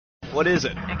What is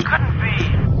it? It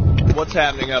couldn't be. What's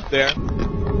happening up there?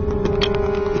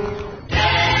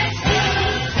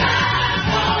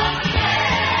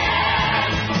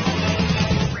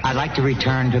 I'd like to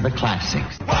return to the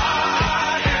classics.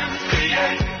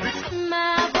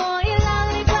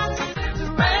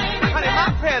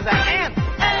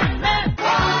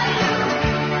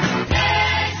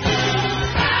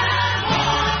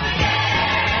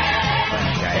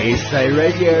 Gayle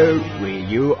Radio, where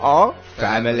you are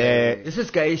family. This is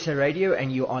Gayle Radio,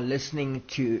 and you are listening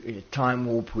to Time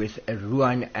Warp with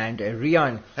Ruan and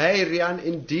Rian. Hey Rian,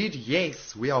 indeed,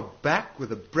 yes. We are back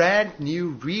with a brand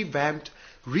new, revamped,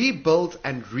 rebuilt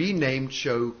and renamed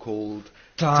show called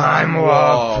Time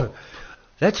Warp.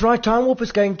 That's right, Time Warp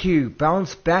is going to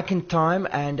bounce back in time,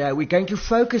 and we're going to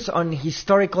focus on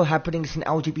historical happenings and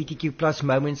LGBTQ plus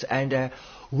moments, and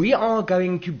we are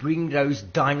going to bring those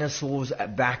dinosaurs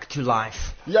back to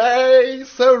life. Yay!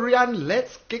 So Rian,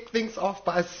 let's kick things off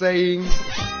by saying...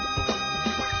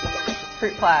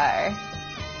 Fruit fly.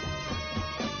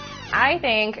 I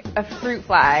think a fruit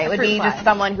fly would be just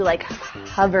someone who like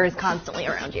hovers constantly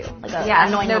around you, like a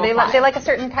annoying little fly. They like a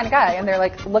certain kind of guy, and they're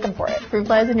like looking for it. Fruit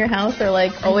flies in your house are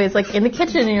like always like in the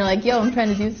kitchen, and you're like, yo, I'm trying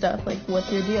to do stuff. Like,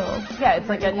 what's your deal? Yeah, it's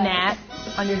like a gnat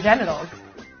on your genitals.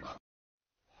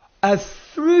 A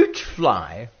fruit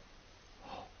fly?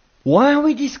 Why are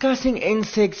we discussing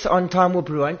insects on Time Warp,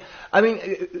 Ruan? I mean,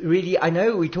 really, I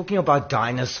know we're talking about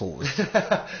dinosaurs.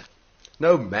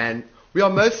 No, man. We are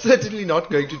most certainly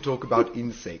not going to talk about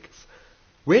insects.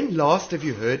 When last have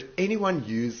you heard anyone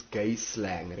use gay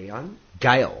slang, Rian?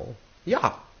 Gayle?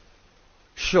 Yeah.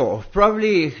 Sure,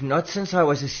 probably not since I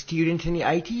was a student in the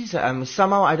 80s.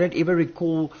 Somehow I don't ever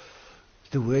recall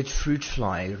the word fruit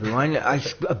fly, Ruan,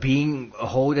 as being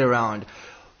hauled around.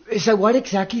 So what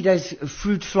exactly does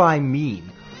fruit fly mean?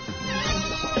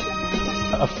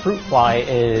 A fruit fly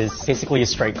is basically a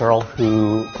straight girl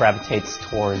who gravitates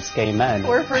towards gay men.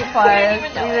 We're fruit flies. We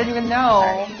didn't even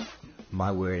know.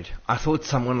 My word. I thought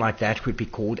someone like that would be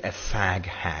called a fag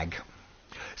hag.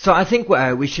 So I think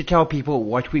we should tell people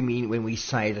what we mean when we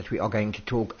say that we are going to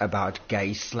talk about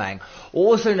gay slang,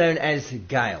 also known as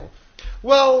Gayle.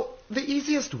 Well, the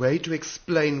easiest way to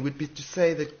explain would be to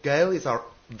say that Gayle is our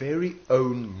very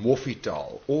own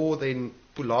Morphital, or then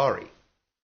Polari.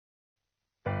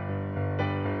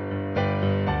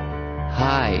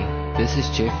 Hi, this is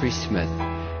Jeffrey Smith,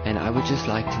 and I would just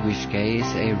like to wish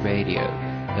GaySA Radio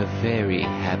a very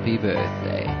happy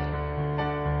birthday.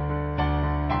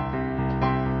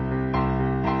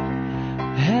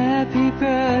 Happy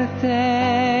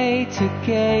birthday to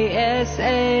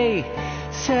GaySA.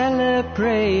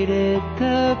 Celebrate it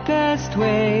the best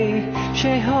way.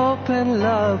 Share hope and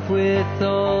love with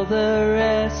all the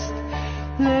rest.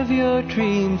 Live your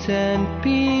dreams and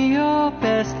be your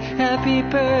best. Happy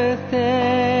birthday.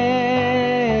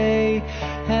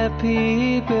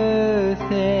 Happy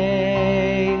birthday.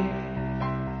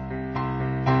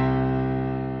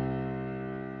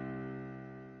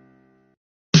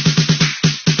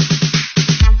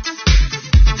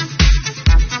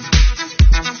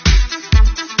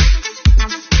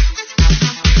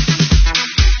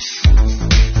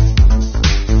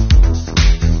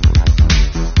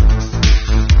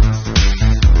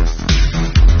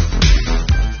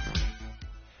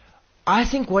 I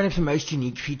think one of the most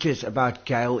unique features about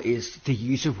Gayle is the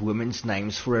use of women's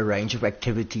names for a range of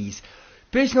activities,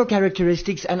 personal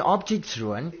characteristics and objects,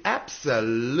 Ruan.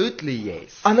 Absolutely,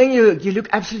 yes. I mean, you look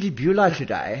absolutely Beulah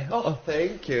today. Oh,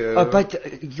 thank you.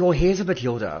 But your hair's a bit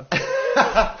Hilda.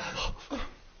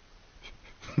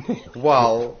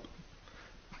 Well,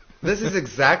 this is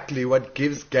exactly what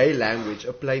gives gay language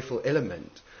a playful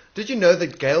element. Did you know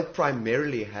that Gayle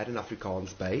primarily had an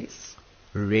Afrikaans base?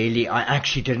 Really? I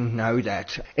actually didn't know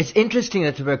that. It's interesting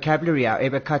that the vocabulary,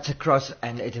 however, cuts across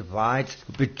and it divides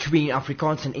between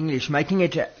Afrikaans and English, making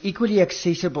it equally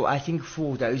accessible, I think,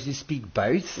 for those who speak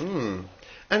both.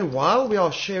 And while we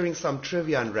are sharing some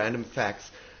trivia and random facts,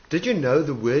 did you know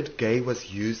the word gay was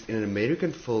used in an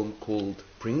American film called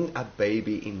Bring Up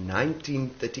Baby in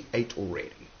 1938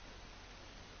 already?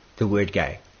 The word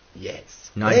gay? Yes.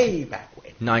 Way back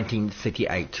when.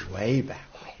 1938. Way back.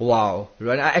 Wow,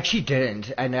 right, I actually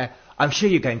didn't, and I'm sure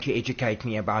you're going to educate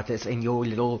me about this in your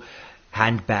little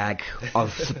handbag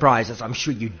of surprises. I'm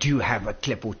sure you do have a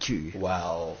clip or two.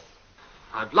 Well,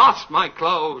 I've lost my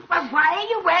clothes. Well, why are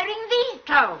you wearing these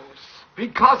clothes?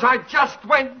 Because I just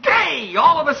went gay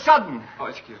all of a sudden. Oh,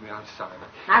 excuse me, I'm sorry.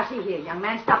 Now, see here, young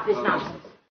man, stop this nonsense.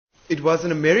 It was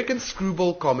an American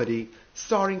screwball comedy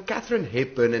starring Katharine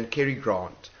Hepburn and Cary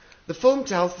Grant. The film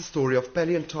tells the story of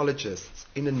paleontologists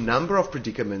in a number of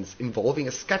predicaments involving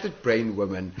a scattered-brain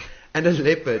woman and a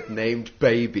leopard named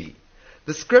Baby.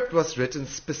 The script was written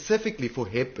specifically for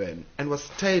Hepburn and was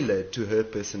tailored to her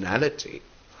personality.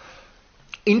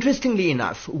 Interestingly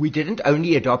enough, we didn't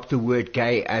only adopt the word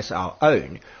gay as our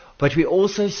own, but we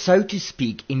also, so to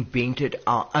speak, invented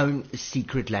our own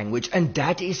secret language, and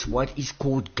that is what is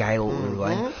called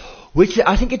Gayle, which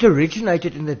I think it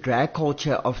originated in the drag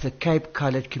culture of the Cape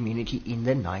Coloured community in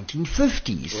the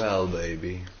 1950s. Well,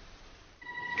 baby.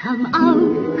 Come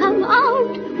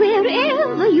out,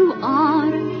 wherever you are,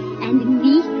 and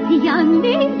meet the young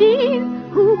lady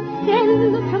who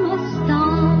fell from a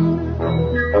star.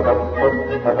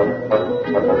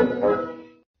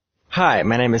 Hi,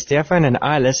 my name is Stefan and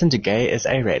I listen to Gay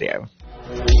SA Radio.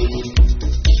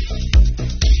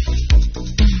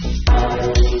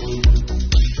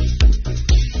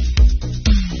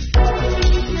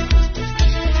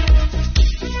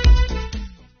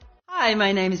 Hi,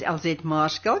 my name is LZ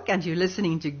Marschkalk and you're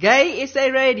listening to Gay SA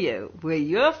Radio. We're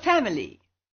your family.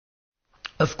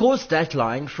 Of course, that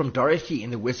line from Dorothy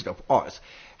in The Wizard of Oz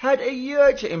had a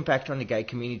huge impact on the gay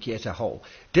community as a whole,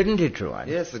 didn't it, Ruan?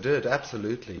 Yes, it did,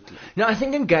 absolutely. Now, I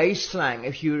think in gay slang,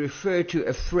 if you refer to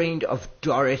a friend of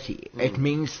Dorothy, it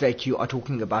means that you are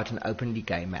talking about an openly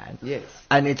gay man. Yes.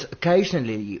 And it's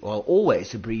occasionally, or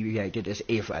always, abbreviated as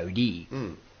FOD.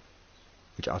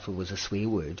 Which I thought was a swear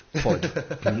word. Fod.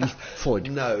 Fod.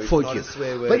 No, it's Fod not you. a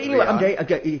swear word. But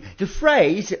anyway, the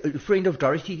phrase, friend of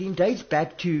Dorothy, then dates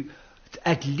back to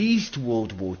at least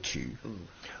World War II,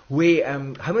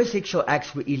 where homosexual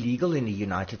acts were illegal in the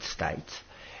United States,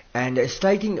 and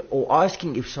stating or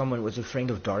asking if someone was a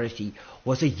friend of Dorothy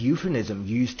was a euphemism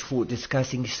used for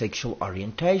discussing sexual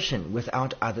orientation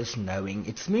without others knowing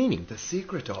its meaning. The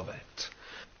secret of it.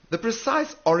 The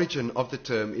precise origin of the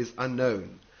term is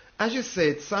unknown. As you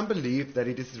said, some believe that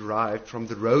it is derived from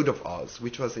The Road of Oz,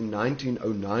 which was in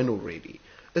 1909 already,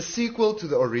 a sequel to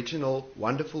the original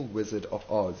Wonderful Wizard of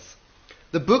Oz.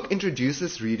 The book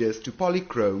introduces readers to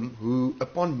Polychrome, who,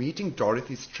 upon meeting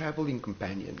Dorothy's traveling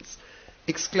companions,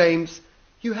 exclaims,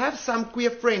 "You have some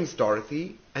queer friends,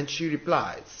 Dorothy," and she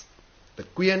replies, "The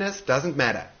queerness doesn't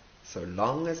matter, so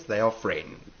long as they are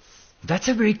friends." That's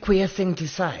a very queer thing to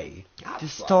say, to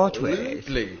start with.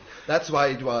 Absolutely. That's why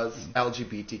it was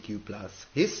LGBTQ plus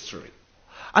history.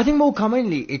 I think more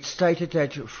commonly it's stated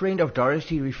that Friend of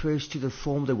Dorothy refers to the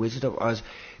film The Wizard of Oz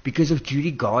because of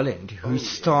Judy Garland, who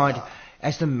starred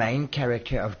as the main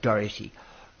character of Dorothy.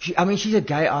 She's a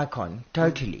gay icon,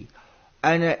 totally.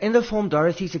 And in the film,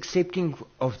 Dorothy's accepting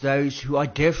of those who are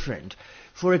different.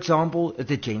 For example,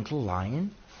 the gentle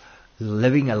lion,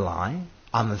 living a lie,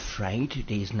 I'm afraid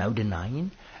there's no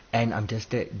denying, and I'm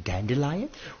just a dandelion.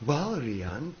 Well,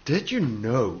 Rian, did you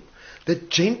know that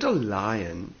Gentle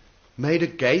Lion made a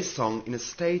gay song in a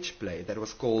stage play that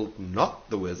was called Not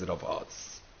the Wizard of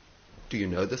Oz? Do you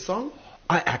know the song?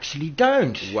 I actually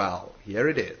don't. Well, here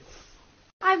it is.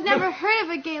 I've never heard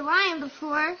of a gay lion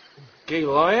before. Gay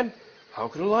lion? How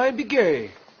can a lion be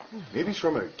gay? Maybe he's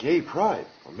from a gay pride,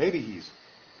 or maybe he's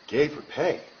gay for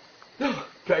pay.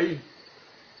 Gay?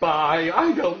 Bye,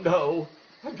 I don't know.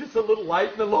 I'm just a little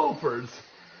light in the loafers.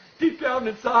 Deep down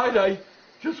inside, I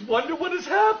just wonder what is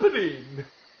happening.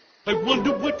 I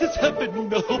wonder what is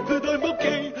happening. I hope that I'm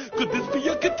okay. Could this be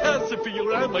a catastrophe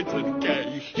or am I turning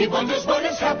gay? He wonders what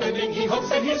is happening. He hopes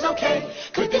that he's okay.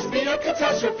 Could this be a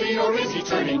catastrophe or is he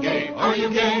turning gay? Are you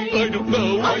gay? I don't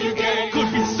know. Are you gay?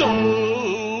 Could be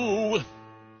so.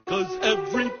 'Cause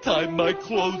every time I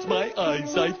close my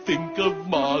eyes, I think of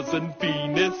Mars and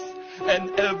Venus.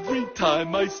 And every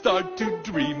time I start to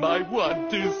dream, I want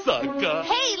to suck a...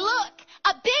 Hey, look!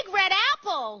 A big red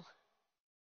apple!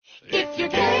 If you're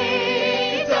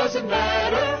gay, it doesn't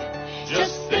matter.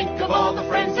 Just think of all the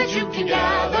friends that you can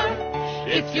gather.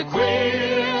 If you're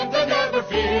queer, then never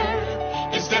fear.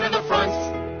 Instead of the front,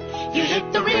 you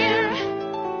hit the rear.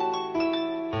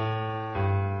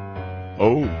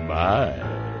 Oh, my.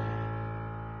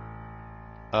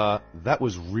 That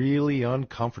was really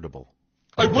uncomfortable.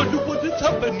 I wonder what is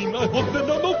happening. I hope that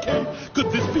I'm okay.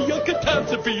 Could this be a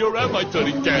catastrophe or am I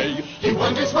turning gay? He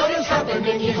wonders what is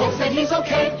happening. He hopes that he's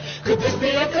okay. Could this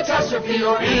be a catastrophe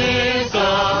or is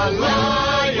a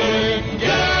lion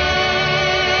gay?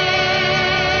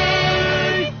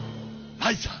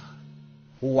 Liza.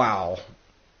 Wow.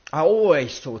 I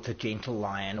always thought the Gentle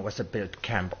Lion was a bit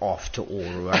camp after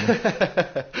all.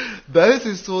 Those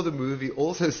who saw the movie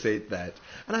also said that.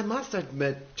 And I must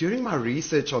admit, during my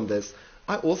research on this,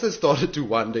 I also started to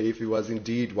wonder if he was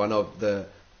indeed one of the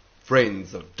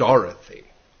friends of Dorothy.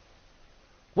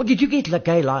 Well, did you get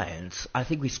gay lions? I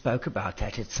think we spoke about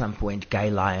that at some point. Gay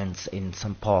lions in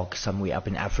some park somewhere up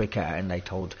in Africa, and they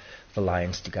told the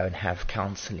lions to go and have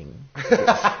counselling.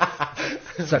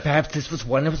 So perhaps this was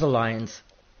one of the lions.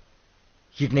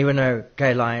 You'd never know.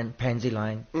 Gay lion, pansy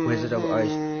lion, Wizard of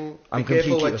Oz. Be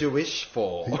careful what you wish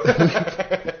for.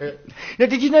 Now,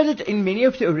 did you know that in many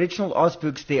of the original Oz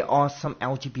books there are some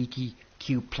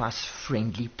LGBTQ plus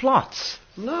friendly plots?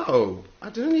 No, I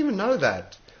didn't even know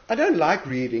that. I don't like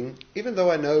reading, even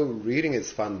though I know reading is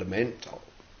fundamental.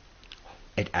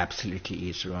 It absolutely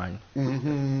is, Ryan.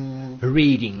 Mm-hmm.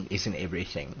 Reading isn't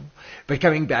everything. But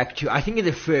coming back to, I think in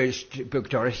the first book,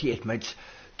 Dorothy admits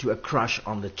to a crush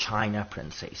on the China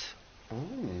princess.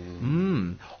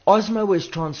 Ozma was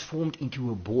transformed into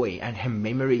a boy, and her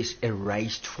memories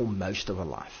erased for most of her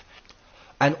life.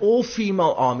 An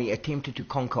all-female army attempted to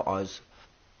conquer Oz.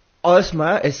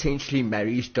 Ozma essentially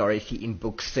marries Dorothy in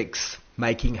book 6,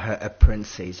 making her a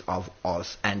princess of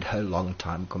Oz and her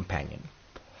longtime companion.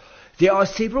 There are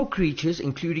several creatures,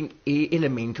 including air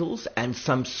elementals and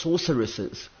some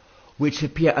sorceresses, which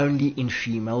appear only in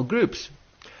female groups.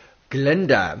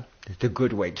 Glinda, the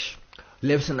Good Witch,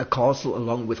 lives in a castle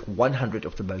along with 100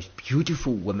 of the most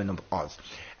beautiful women of Oz.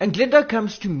 And Glinda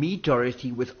comes to meet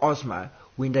Dorothy with Ozma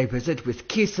when they visit with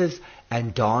kisses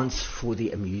and dance for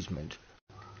their amusement.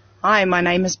 Hi, my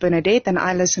name is Bernadette and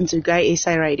I listen to Gay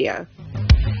SA Radio.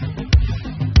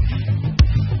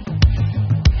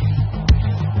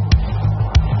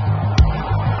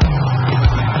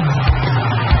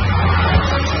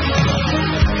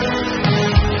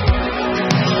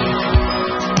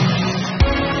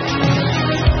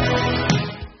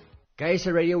 Gay SA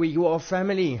Radio, where you are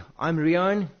family. I'm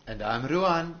Rian. And I'm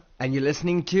Ruan. And you're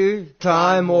listening to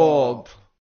Time Warp.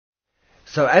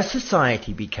 So as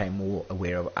society became more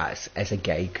aware of us as a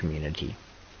gay community,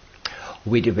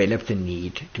 we developed the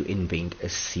need to invent a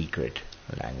secret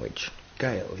language.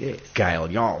 Gayle, yes.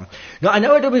 Gayle, yeah. Now, I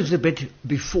know it was a bit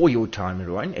before your time,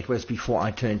 Ruan. It was before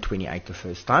I turned 28 the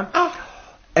first time.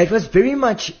 It was very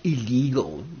much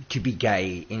illegal to be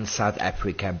gay in South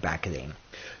Africa back then.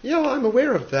 Yeah, I'm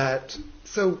aware of that.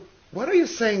 So, what are you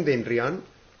saying then, Rian?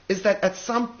 Is that at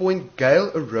some point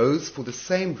Gayle arose for the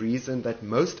same reason that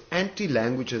most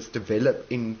anti-languages develop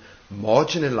in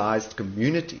marginalized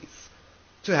communities,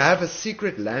 to have a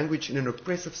secret language in an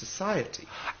oppressive society?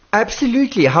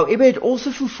 Absolutely. However, it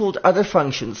also fulfilled other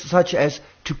functions, such as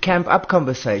to camp up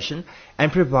conversation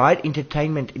and provide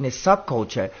entertainment in a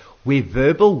subculture where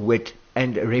verbal wit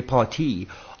and repartee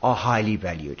are highly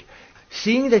valued.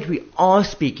 Seeing that we are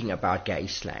speaking about gay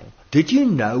slang, did you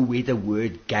know where the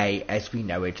word gay as we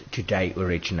know it today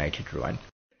originated, Ruan?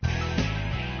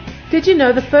 Did you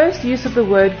know the first use of the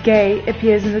word gay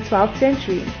appears in the 12th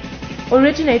century?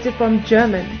 Originated from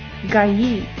German,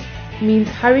 gailly, means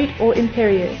hurried or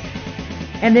imperious.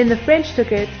 And then the French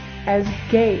took it as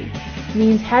gay,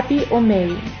 means happy or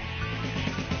merry.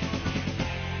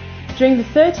 During the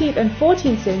 13th and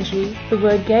 14th century, the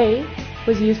word gay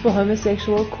was used for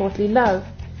homosexual courtly love,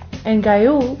 and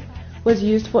gaioul was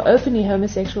used for openly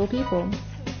homosexual people.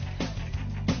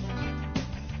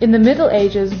 In the Middle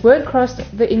Ages, word crossed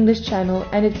the English Channel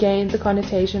and it gained the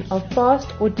connotation of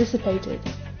fast or dissipated.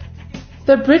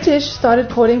 The British started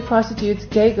calling prostitutes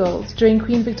gay girls during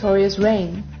Queen Victoria's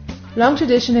reign. Long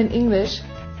tradition in English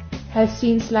has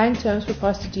seen slang terms for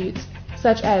prostitutes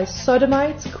such as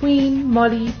sodomites, queen,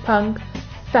 molly, punk,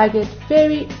 faggot,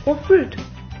 fairy, or fruit.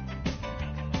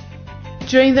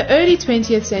 During the early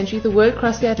 20th century, the word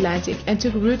crossed the Atlantic and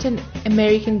took root in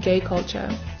American gay culture.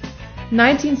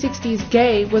 1960s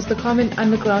gay was the common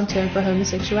underground term for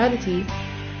homosexuality.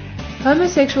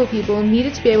 Homosexual people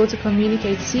needed to be able to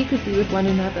communicate secretly with one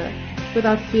another,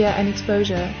 without fear and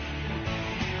exposure.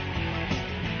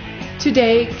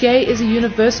 Today, gay is a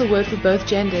universal word for both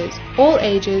genders, all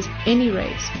ages, any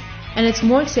race, and it's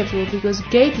more acceptable because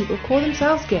gay people call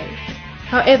themselves gay.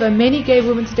 However, many gay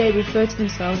women today refer to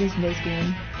themselves as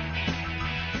lesbian.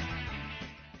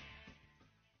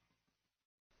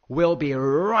 We'll be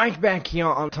right back here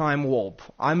on Time Warp.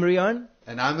 I'm Rian.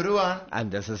 And I'm Ruan.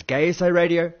 And this is Gay SA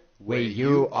Radio, where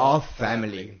you are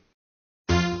family.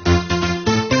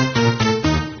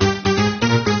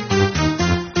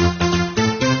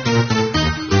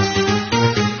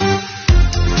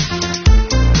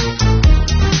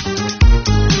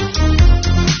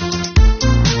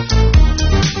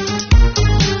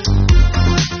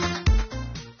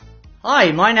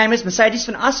 Hi, my name is Mercedes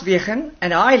van Aswegen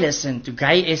and I listen to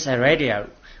Gay SA Radio,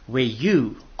 where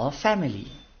you are family.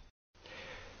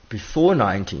 Before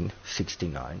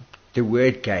 1969, the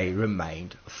word gay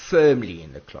remained firmly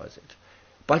in the closet.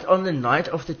 But on the night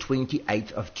of the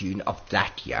 28th of June of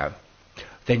that year,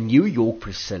 the New York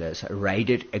Priscillas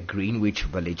raided a Greenwich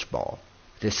Village bar,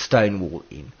 the Stonewall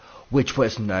Inn, which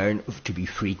was known to be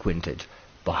frequented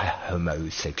by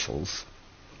homosexuals.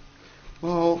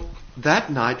 Well,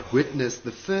 that night witnessed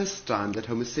the first time that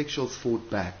homosexuals fought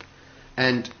back,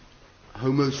 and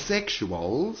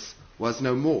homosexuals was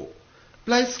no more.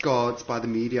 Place cards by the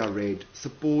media read,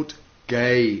 support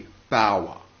gay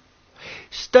power.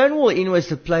 Stonewall Inn was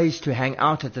the place to hang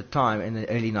out at the time in the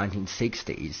early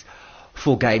 1960s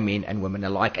for gay men and women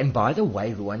alike. And by the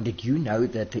way, Ruan, did you know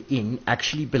that the inn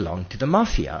actually belonged to the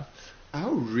mafia?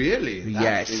 Oh, really?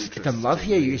 That's yes, the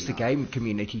mafia used the gay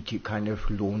community to kind of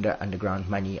launder underground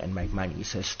money and make money.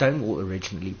 So Stonewall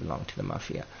originally belonged to the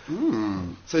mafia.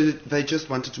 So they just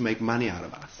wanted to make money out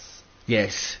of us?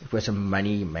 Yes, it was a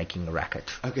money-making racket.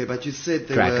 Okay, but you said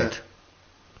there were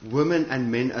women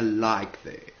and men alike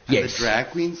there. And yes. The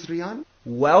drag queens, Rian?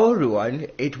 Well, Ruan,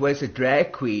 it was a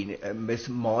drag queen, Miss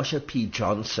Marsha P.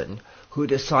 Johnson, who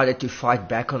decided to fight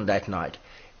back on that night.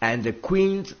 And the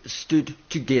queens stood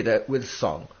together with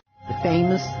song. The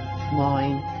famous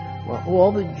line where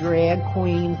all the drag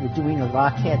queens were doing a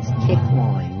Rockettes kick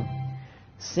line,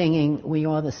 singing, "We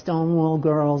are the Stonewall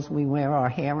Girls, we wear our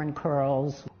hair in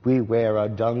curls. We wear our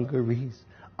dungarees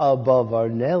above our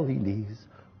Nelly knees.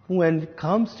 When it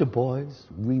comes to boys,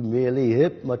 we merely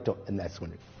hypnotize." And that's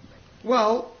when it...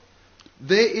 Well,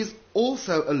 there is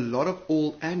also a lot of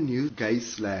old and new gay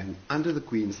slang under the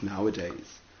queens nowadays,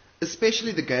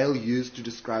 especially the Gayle used to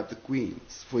describe the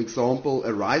queens. For example,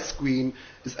 a rice queen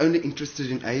is only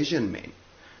interested in Asian men.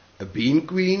 A bean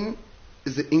queen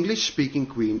is an English-speaking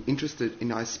queen interested in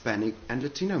Hispanic and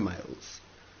Latino males.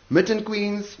 Mitten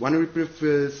queens, one who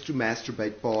prefers to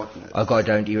masturbate partners. Oh God,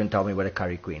 don't even tell me what a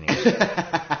curry queen is.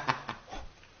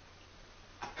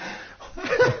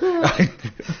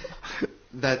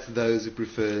 That's those who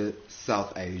prefer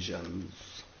South Asians.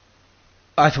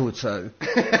 I thought so.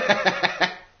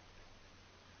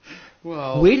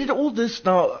 Well, where did all this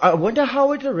now? I wonder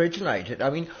how it originated. I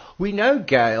mean, we know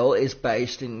Gayle is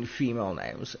based in female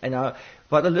names, and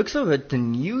by the looks of it, the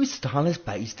new style is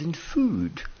based in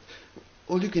food.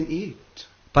 All you can eat.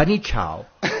 Bunny chow.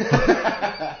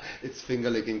 It's finger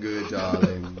licking good,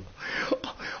 darling.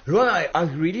 Right, I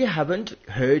really haven't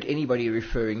heard anybody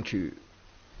referring to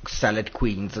salad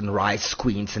queens and rice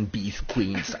queens and beef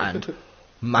queens and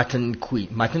mutton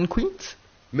queens.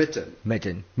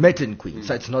 Mitten queen.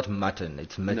 So it's not mutton,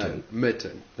 it's mitten. No,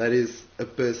 mitten. That is a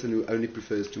person who only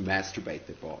prefers to masturbate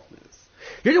their partners.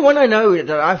 You know, one I know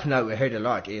that I've heard a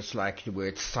lot is like the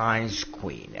word size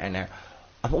queen. And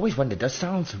I've always wondered, does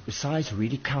size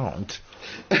really count?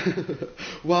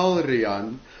 Well,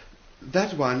 Rian,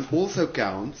 that one also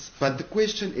counts, but the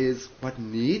question is what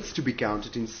needs to be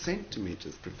counted in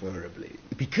centimeters preferably.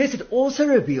 Because it also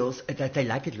reveals that they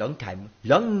like it long time,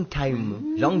 long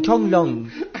tongue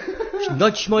long,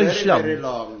 not small slum, very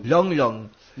long.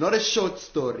 Long. Not a short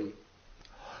story.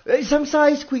 Some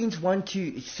size queens want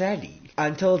to sally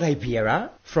until they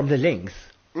veer from the length.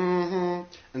 And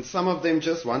some of them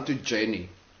just want to Jenny.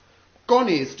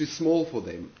 Connie is too small for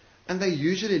them. And they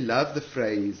usually love the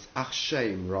phrase, "ach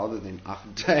shame," rather than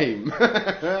 "ach dame."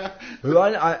 Well,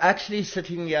 I'm actually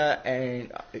sitting here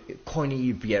and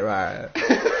Connie Vera.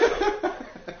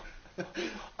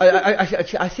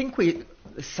 I think we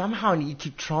somehow need to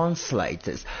translate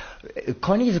this.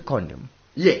 Connie is a condom.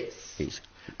 Yes.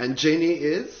 And Jenny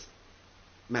is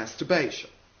masturbation.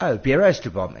 Oh, Vera is to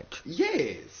vomit.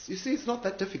 Yes. You see, it's not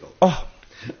that difficult. Oh.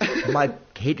 My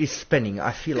head is spinning.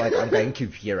 I feel like I'm going to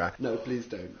Vera. No, please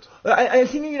don't. I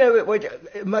think,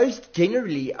 most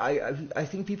generally, I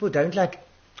think people don't like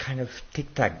kind of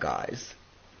tic-tac guys.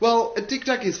 Well, a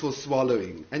tic-tac is for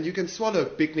swallowing, and you can swallow a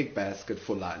picnic basket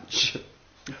for lunch.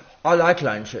 I like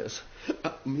lunches.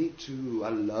 Me too. I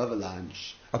love a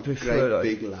lunch. I prefer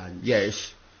big lunch.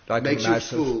 Yes. Like makes you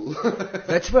full.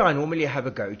 That's where I normally have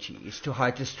a goatee, is to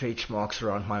hide the stretch marks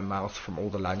around my mouth from all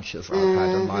the lunches I've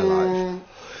had in my life.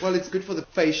 Well, it's good for the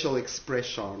facial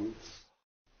expressions.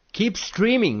 Keep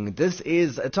streaming. This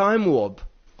is a Time Warp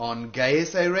on Gay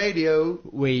SA Radio,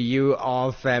 where you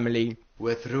are family.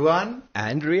 With Ruan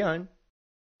and Rian.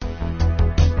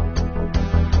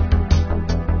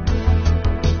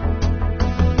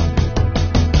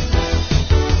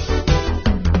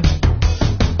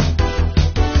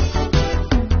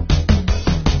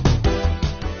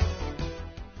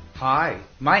 Hi,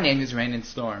 my name is Rain and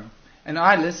Storm, and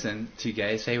I listen to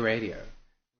Gay SA Radio.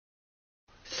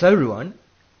 So, Ruan,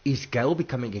 is Gayle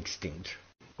becoming extinct?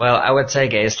 Well, I would say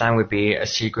gay slang would be a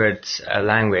secret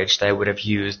language they would have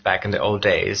used back in the old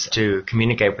days to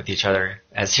communicate with each other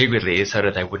secretly so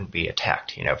that they wouldn't be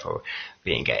attacked, for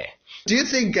being gay. Do you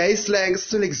think gay slang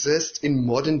still exists in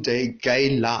modern day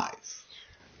gay life?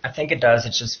 I think it does.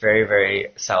 It's just very,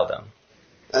 very seldom.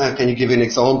 Can you give an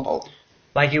example?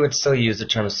 Like you would still use the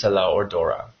term Silla or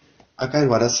Dora. Okay,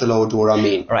 what does Silla or Dora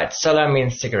mean? Right, Silla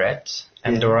means cigarette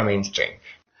and Dora means drink.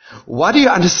 What do you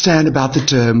understand about the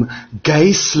term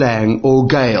gay slang or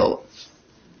Gayle?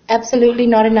 Absolutely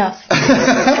not enough.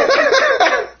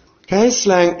 Gay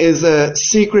slang is a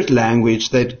secret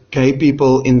language that gay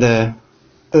people in the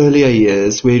earlier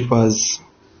years, where it was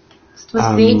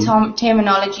their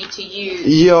terminology to use.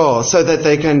 Yeah, so that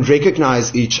they can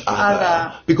recognize each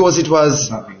other. Because it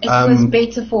was... it was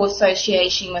better for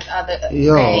association with other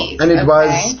gays. And it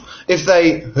was... If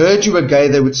they heard you were gay,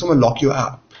 they would someone lock you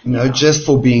up, just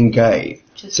for being gay.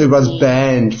 So it was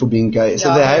banned for being gay.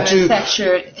 So they had to...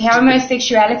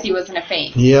 Homosexuality was an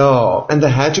offense. Yeah, and they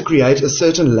had to create a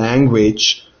certain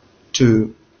language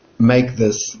to make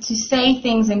this. To say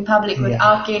things in public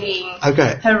without getting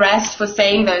harassed for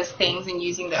saying those things and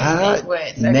using those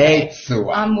words. Okay.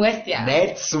 I'm with you.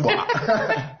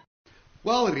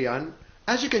 Well, Rian,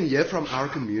 as you can hear from our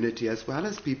community as well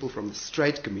as people from the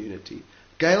straight community,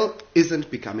 Gayle isn't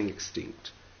becoming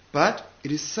extinct. But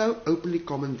it is so openly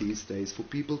common these days for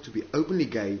people to be openly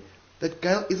gay that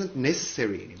Gayle isn't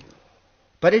necessary anymore.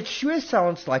 But it sure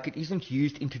sounds like it isn't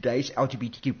used in today's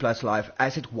LGBTQ plus life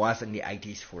as it was in the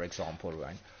 80s, for example,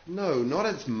 right? No, not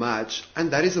as much,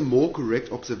 and that is a more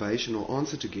correct observation or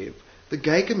answer to give. The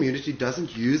gay community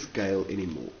doesn't use Gayle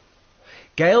anymore.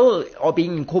 Gayle are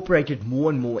being incorporated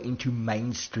more and more into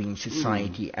mainstream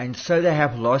society, and so they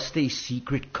have lost their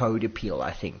secret code appeal,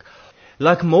 I think.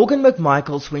 Like Morgan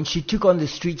McMichaels when she took on the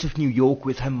streets of New York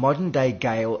with her modern-day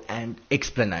Gayle and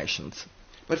explanations.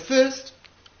 But first,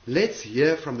 let's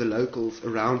hear from the locals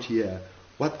around here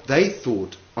what they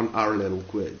thought on our little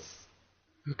quiz.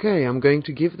 Okay, I'm going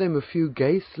to give them a few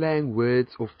gay slang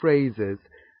words or phrases,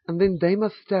 and then they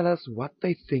must tell us what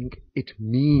they think it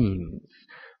means.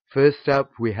 First up,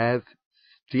 we have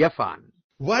Stefan.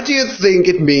 What do you think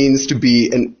it means to be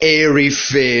an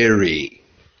airy-fairy?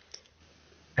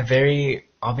 A very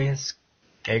obvious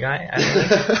gay guy?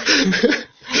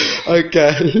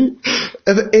 Okay.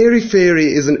 An airy-fairy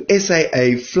is an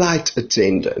SAA flight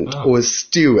attendant or a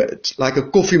steward, like a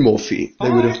coffee morphy, they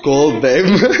would have called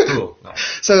them. Cool.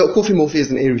 Nice. So a coffee morphy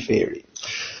is an airy-fairy.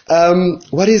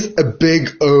 What is a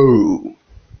big O?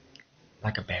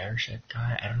 Like a bear-shaped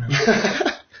guy? I don't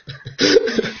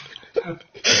know.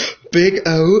 Big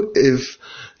O, if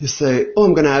you say, oh,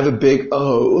 I'm going to have a big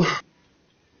O.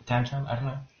 Tantrum? I don't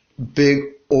know. Big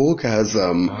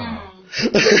orgasm.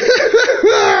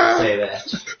 Say that.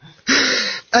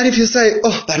 And if you say,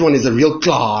 oh, that one is a real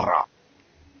Clara.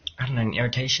 I don't know, an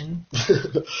irritation?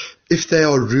 If they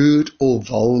are rude or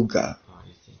vulgar. Oh,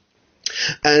 you see.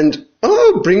 And,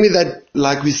 bring me that,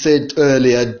 like we said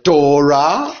earlier,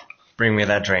 Dora. Bring me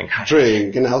that drink.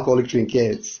 Drink, an alcoholic drink,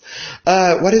 yes.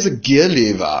 What is a gear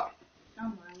lever?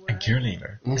 A gear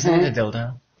lever? Isn't it a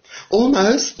dildo?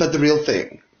 Almost, but the real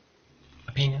thing.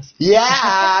 A penis?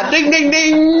 Yeah! Ding, ding,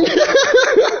 ding!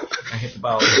 I hit the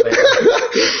ball.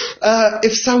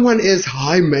 If someone is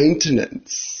high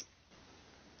maintenance.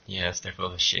 Yes, they're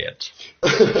full of shit.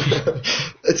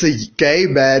 It's a gay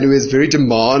man who is very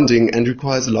demanding and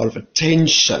requires a lot of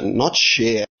attention, not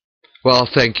share. Well,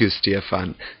 thank you,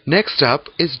 Stefan. Next up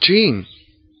is Jean.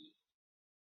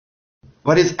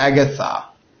 What is Agatha?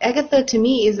 Agatha to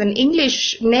me is an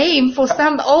English name for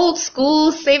some old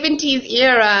school 70s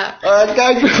era.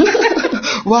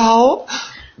 Well,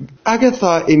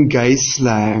 Agatha in gay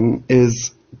slang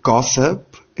is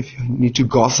gossip. If you need to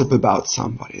gossip about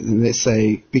somebody, then they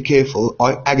say, be careful,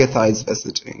 Agatha is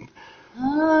visiting.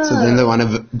 Oh. So then they want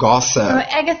to gossip. So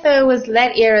Agatha was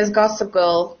that era's Gossip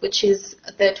Girl, which is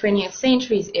the 20th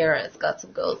century's era's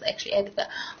Gossip Girl. Is actually Agatha.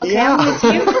 Okay, yeah. I'm with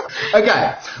you.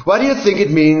 Okay, what do you think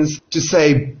it means to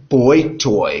say boy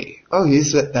toy? Oh,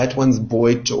 yes, that one's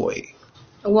boy toy.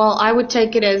 Well, I would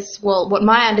take it as, what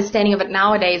my understanding of it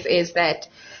nowadays is that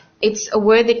it's a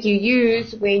word that you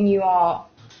use when you are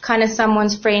kind of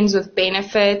someone's friends with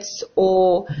benefits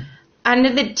or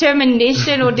under the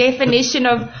termination or definition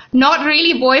of not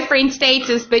really boyfriend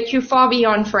status, but you're far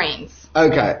beyond friends.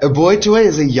 Okay, a boy toy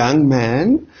is a young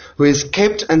man who is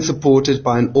kept and supported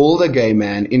by an older gay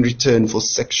man in return for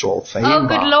sexual favor. Oh,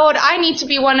 good Lord, I need to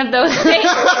be one of those things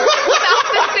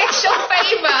without the sexual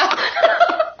favor.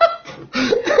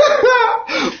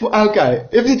 Okay,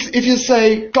 if you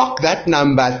say clock that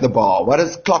number at the bar, what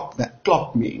does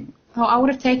clock mean? Oh, I would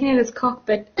have taken it as cock,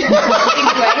 but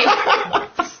anyway.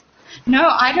 No,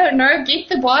 I don't know. Get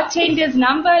the bartender's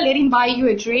number, let him buy you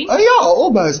a drink. Oh yeah,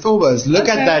 almost. Look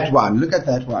Okay. at that one. Look at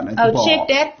that one. At the I'll bar. check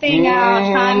that thing out,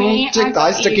 honey. Check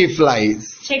the sticky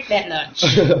flies. Check that lunch.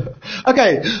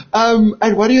 Okay,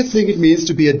 and what do you think it means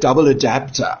to be a double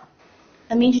adapter?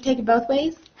 I mean, you take it both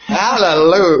ways?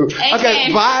 Hallelujah. Okay,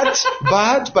 Amen.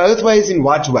 but both ways in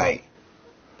what way?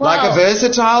 Like a Well-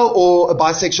 versatile or a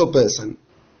bisexual person?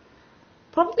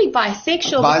 Probably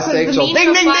bisexual. Bisexual. Because the meaning Ding,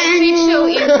 of ding,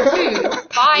 bisexual ding. is two.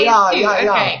 Bi is two.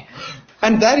 Okay.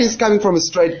 And that is coming from a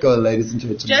straight girl, ladies and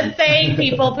gentlemen. Just saying,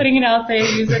 people, putting it out there.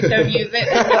 Use it, don't use it.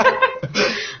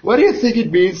 What do you think it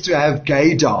means to have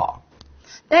gaydar?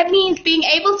 That means being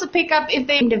able to pick up if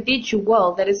the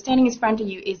individual that is standing in front of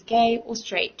you is gay or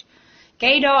straight.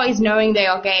 Gaydar is knowing they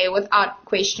are gay without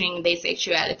questioning their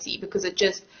sexuality because it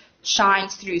just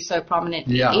shines through so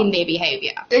prominently Yeah. in their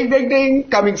behavior. Ding, ding, ding.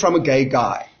 Coming from a gay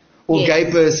guy. Or Yes.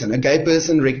 gay person. A gay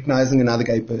person recognizing another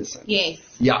gay person. Yes.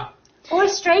 Yeah. Or a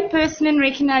straight person in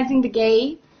recognizing the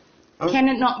gay. Oh. Can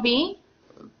it not be?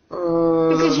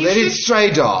 Because you Then should- it's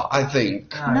straightdar, I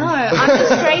think. No, I'm a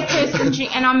straight person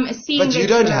and I'm seeing But you that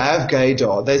don't you're- have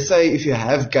gaydar. They say if you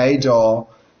have gaydar,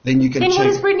 then you can Then what check.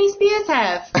 does Britney Spears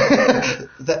have?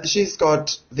 That she's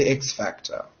got the X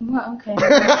factor. Well, okay.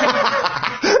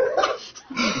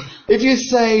 If you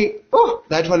say, oh,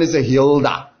 that one is a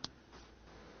Hilda.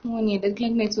 Oh nee, dit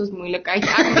klink net soos moeilikheid.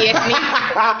 Ek weet nie.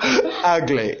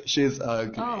 Ugly. She's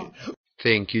ugly. Oh.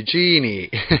 Thank you,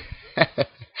 Jeannie.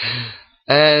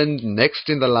 And next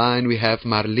in the line we have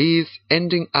Marlies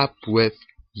ending up with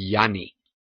Yanni.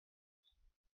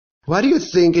 What do you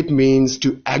think it means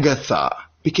to Agatha?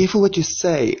 Be careful what you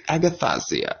say. Agatha's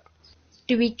here.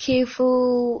 To be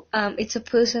careful, it's a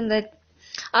person that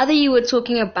either you were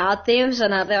talking about them, so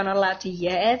now they're not allowed to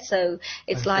hear it. So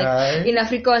it's like in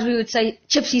Afrikaans we would say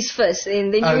gypsies first,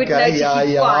 and then you would know to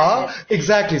keep quiet.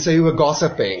 Exactly. So you were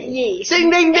gossiping. Yes. Ding,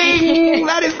 ding, ding.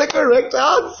 That is the correct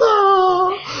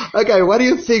answer. Okay, what do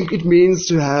you think it means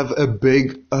to have a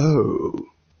big O?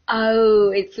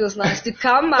 Oh, it feels nice to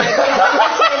come.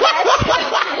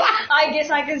 I guess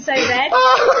I can say that.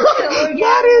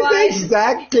 That is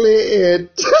exactly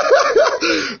it.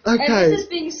 And Okay. this is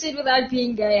being said without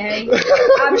being gay, hey?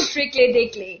 I'm strictly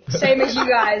dickly. Same as you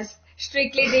guys.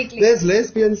 Strictly dickly. There's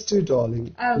lesbians too,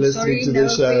 darling. Oh, listening sorry, to no the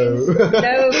show. offense.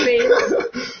 No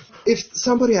offense. If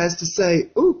somebody has to say,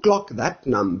 oh, clock that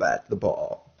number at the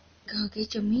bar. Go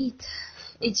get your meat.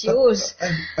 It's yours.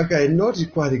 Okay, not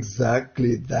quite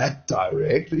exactly that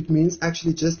direct. It means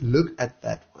actually just look at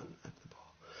that one at the bar.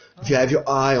 If you have your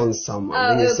eye on someone, Oh,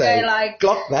 then you okay, say, like-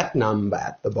 clock that number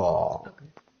at the bar.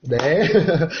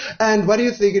 There. And what do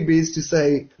you think it means to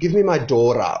say, give me my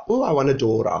Dora? Oh, I want a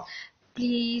Dora.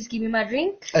 Please give me my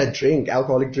drink. A drink,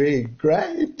 alcoholic drink.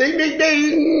 Great. Ding, ding,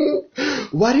 ding.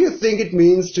 What do you think it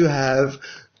means to have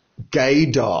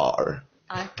gaydar?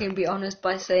 I can be honest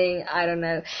by saying, I don't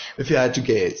know. If you had to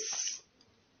guess.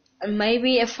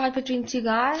 Maybe a fight between two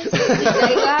guys? Two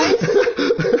gay guys?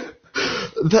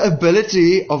 The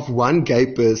ability of one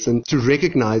gay person to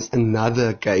recognize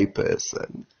another gay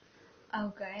person.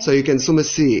 Okay. So you can sommer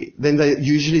see. Then they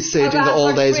usually said Okay, in the I've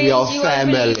old got days, we are friends, you won't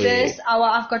believe family. this.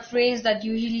 I've got friends that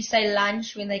usually say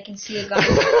lunch when they can see a guy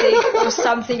with dick or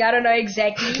something. I don't know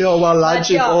exactly. Yeah, well, lunch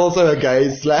But is also a gay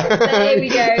slang. So there we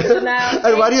go. So now,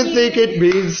 And what do you think it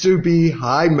means to be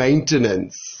high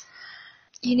maintenance?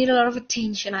 you need a lot of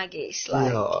attention, I guess.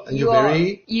 Like, Yeah, and you're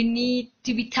very... you need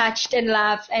to be touched and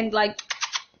loved and like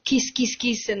kiss, kiss,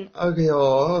 kiss and Okay,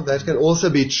 oh, that can also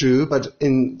be true, but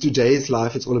in today's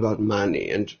life, it's all about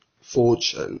money and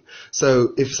fortune.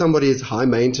 So if somebody is high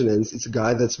maintenance, it's a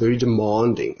guy that's very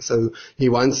demanding. So he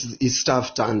wants his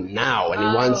stuff done now, and he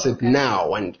wants it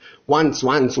now, and once.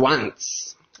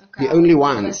 He only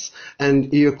wants.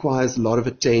 And he requires a lot of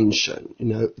attention. You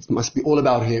know, it must be all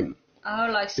about him.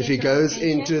 like If he sexual goes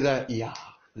attention. into that, yeah,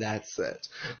 that's it.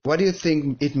 What do you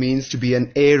think it means to be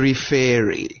an airy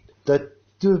fairy? That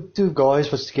two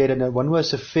guys was together and one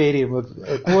was a fairy. It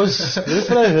was, that's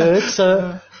what I heard,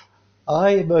 so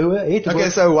Okay,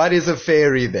 so what is a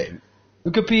fairy then?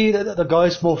 It could be the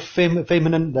guy's more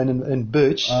feminine than in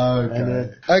Birch. Okay.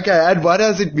 Okay, and what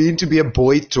does it mean to be a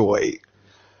boy toy?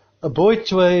 A boy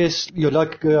toy is you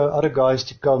like other guys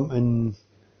to come and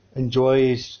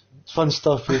enjoy fun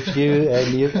stuff with you,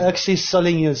 and you're actually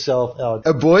selling yourself out.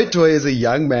 A boy toy is a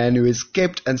young man who is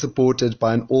kept and supported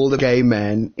by an older gay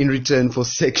man in return for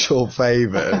sexual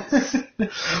favors.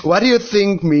 What do you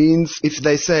think means if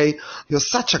they say, you're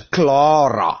such a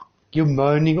Clara? You're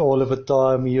moaning all of the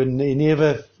time. You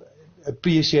never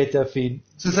appreciative vir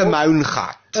soos 'n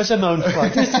moungat. Dis 'n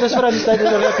moungat. Dis wat ons sê,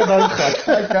 'n lekker moungat.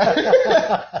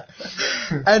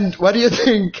 And what do you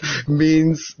think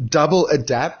means double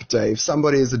adapter? If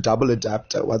somebody is a double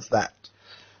adapter, what's that?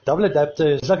 Double adapter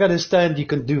is like I understand you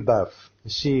can do both. You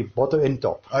see, bottom and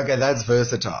top. Okay, that's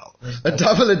versatile. A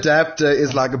double adapter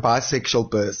is like a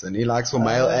bisexual person. He likes for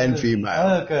male and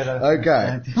female.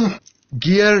 Okay.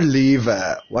 Gear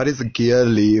lever. What is a gear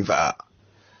lever?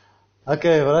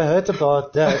 Okay, what I heard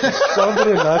about that is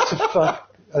somebody likes to fuck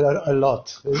a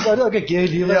lot. Is that like a gear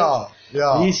lever?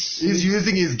 Yeah. He's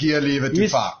using his gear lever to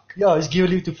fuck. Yeah, his gear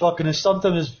lever to fuck, and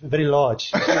sometimes it's very large.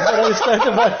 What I understand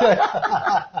about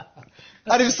that.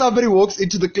 And if somebody walks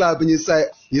into the club and you say,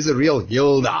 he's a real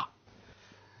Hilda.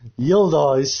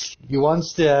 Hilda is, he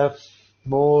wants to have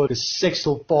more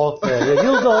sexual part there.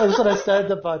 Hilda is what I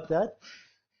understand about that.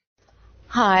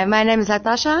 Hi, my name is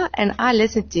Natasha and I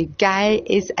listen to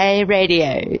Gay SA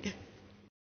Radio.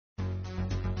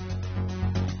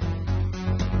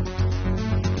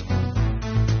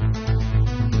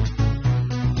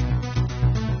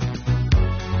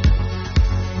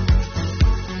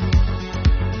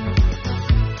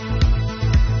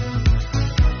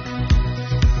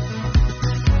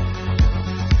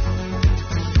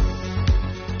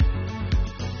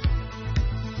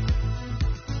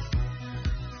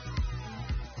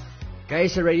 Gay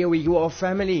SA Radio, where you are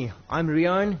family. I'm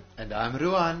Rian. And I'm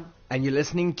Ruan. And you're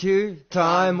listening to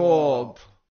Time Warp.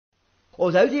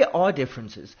 Although there are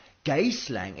differences, gay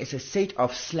slang is a set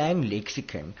of slang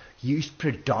lexicon used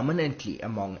predominantly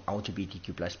among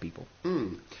LGBTQ plus people.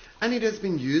 And it has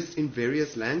been used in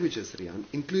various languages, Rian,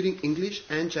 including English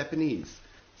and Japanese.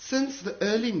 Since the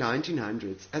early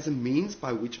 1900s, as a means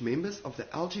by which members of the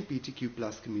LGBTQ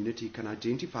plus community can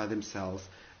identify themselves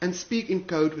and speak in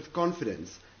code with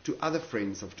confidence to other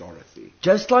friends of Dorothy.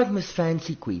 Just like Miss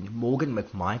Fancy Queen, Morgan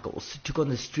McMichaels took on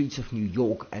the streets of New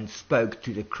York and spoke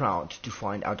to the crowd to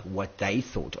find out what they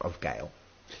thought of Gayle.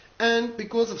 And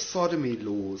because of sodomy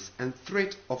laws and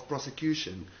threat of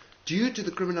prosecution due to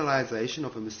the criminalization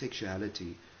of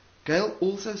homosexuality, Gayle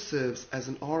also serves as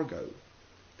an argot,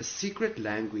 a secret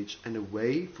language and a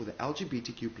way for the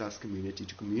LGBTQ plus community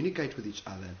to communicate with each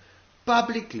other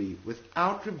publicly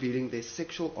without revealing their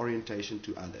sexual orientation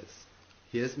to others.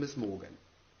 Here's Miss Morgan.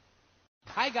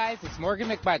 Hi guys, it's Morgan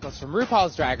McMichaels from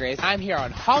RuPaul's Drag Race. I'm here on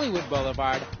Hollywood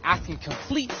Boulevard asking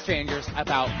complete strangers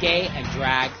about gay and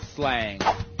drag slang.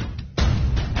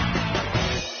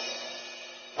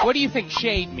 What do you think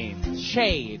shade means?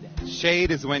 Shade.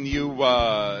 Shade is when you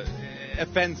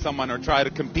offend someone or try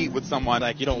to compete with someone.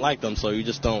 Like you don't like them, so you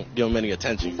just don't give them any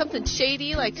attention. Something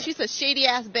shady, like she's a shady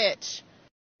ass bitch.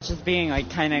 Just being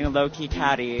like kind of low-key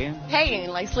catty. Hating,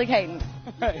 like slick hating.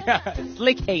 Yeah,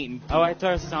 slick hating. Oh, I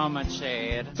throw so much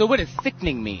shade. So what does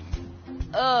sickening mean?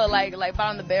 Oh, like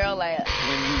bottom of the barrel, like.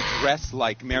 When you dress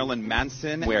like Marilyn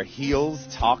Manson, wear heels,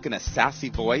 talk in a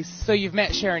sassy voice. So you've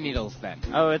met Sharon Needles then?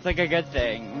 Oh, it's like a good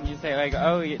thing. You say like,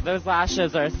 oh, those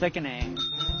lashes are sickening.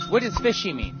 What does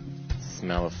fishy mean?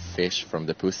 Smell of fish from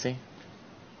the pussy.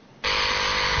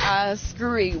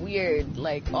 Screwy, weird,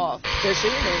 like off. Fishy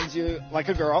means you like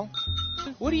a girl.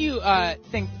 What do you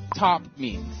think top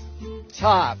means?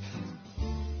 Top.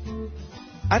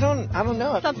 I don't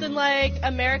know. Something like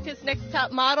America's Next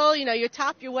Top Model. You know, you're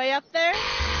top, you're way up there.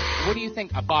 What do you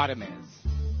think a bottom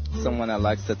is? Someone that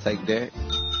likes to take dick.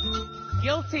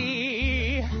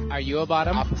 Guilty. Are you a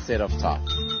bottom? Opposite of top.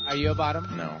 Are you a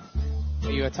bottom? No.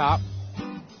 Are you a top?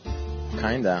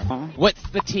 Kinda. What's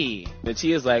the tea? The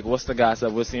tea is like, what's the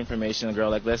gossip? What's the information? A girl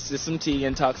like, let's just some tea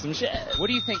and talk some shit. What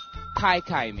do you think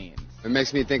kai means? It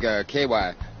makes me think of KY.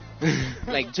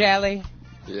 Like jelly?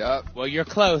 Yep. Well, you're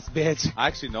close, bitch. I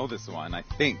actually know this one, I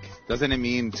think. Doesn't it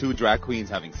mean two drag queens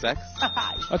having sex?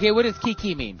 Okay, what does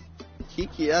kiki mean?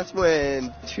 Kiki, that's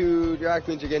when two drag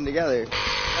queens are getting together.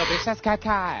 Oh, bitch, that's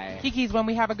kai. Kiki's when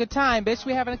we have a good time, bitch.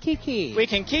 We having a kiki. We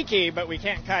can kiki, but we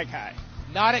can't kai.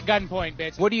 Not at gunpoint,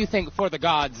 bitch. What do you think for the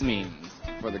gods means?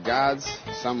 For the gods,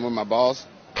 something with my balls.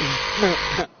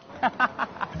 I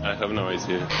have no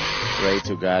idea. Pray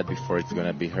to God before it's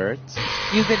gonna be hurt.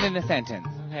 Use it in a sentence.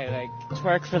 Okay, like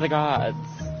twerk for the gods.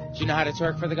 Do you know how to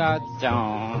twerk for the gods?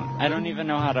 Don't. I don't even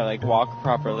know how to like walk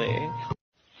properly.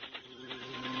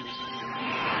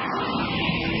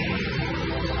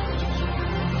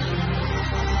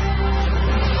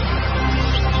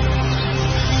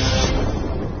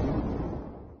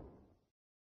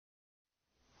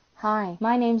 Hi,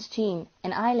 my name's Jean,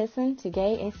 and I listen to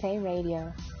Gay SA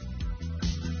Radio.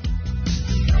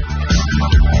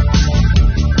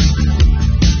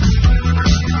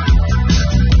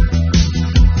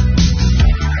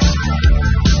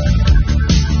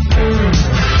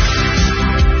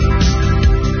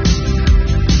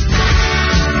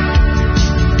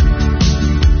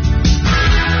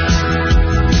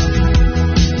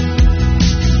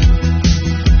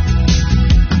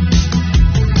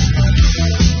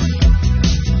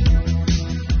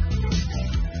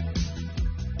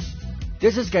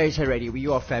 This is Gayle Radio, we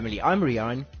are family. I'm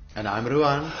Rian. And I'm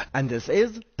Ruan. And this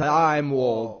is Time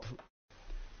Warp.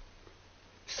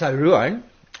 So Ruan,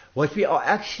 what we are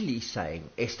actually saying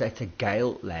is that the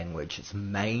Gayle language's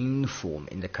main form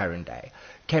in the current day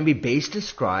can be best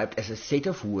described as a set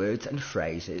of words and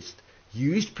phrases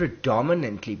used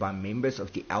predominantly by members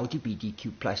of the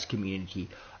LGBTQ plus community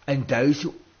and those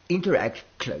who interact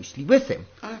closely with them.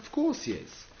 Of course, yes.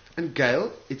 And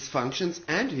Gayle, its functions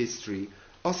and history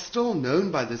are still known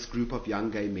by this group of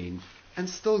young gay men and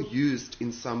still used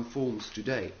in some forms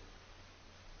today.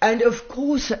 And of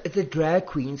course, the drag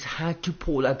queens had to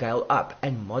Paula Gayle up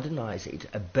and modernize it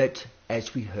a bit,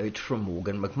 as we heard from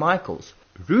Morgan McMichaels,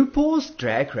 RuPaul's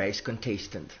Drag Race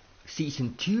contestant,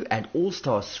 Season 2 and All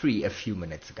Stars 3 a few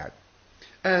minutes ago.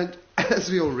 And as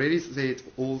we already said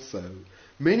also,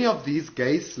 many of these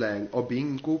gay slang are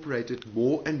being incorporated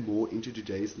more and more into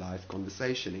today's live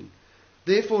conversationing,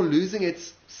 therefore losing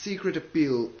its secret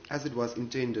appeal as it was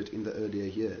intended in the earlier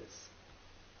years.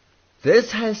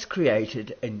 This has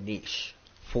created a niche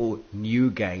for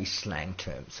new gay slang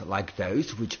terms, like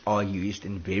those which are used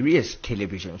in various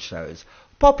television shows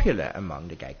popular among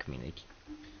the gay community.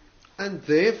 And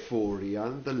therefore,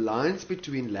 Rian, the lines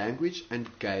between language and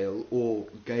Gayle, or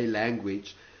gay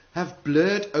language, have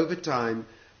blurred over time,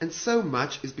 and so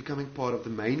much is becoming part of the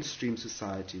mainstream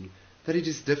society that it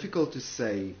is difficult to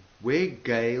say where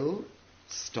Gayle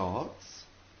starts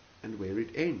and where it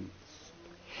ends.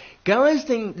 Gayle is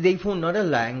therefore not a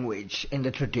language in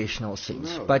the traditional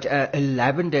sense, but a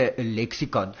lavender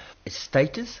lexicon, a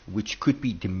status which could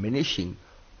be diminishing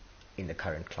in the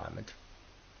current climate.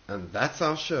 And that's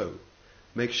our show.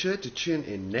 Make sure to tune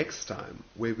in next time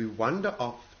where we wander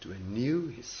off to a new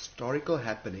historical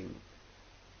happening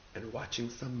and watching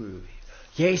some movies.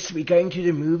 Yes, we're going to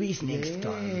the movies next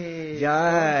time.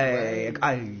 Yay!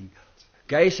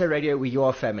 Gayle Radio, we're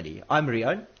your family. I'm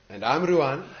Rian. And I'm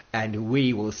Ruan. And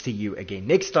we will see you again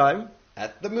next time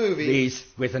at the movies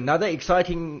with another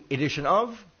exciting edition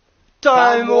of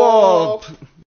Time Warp.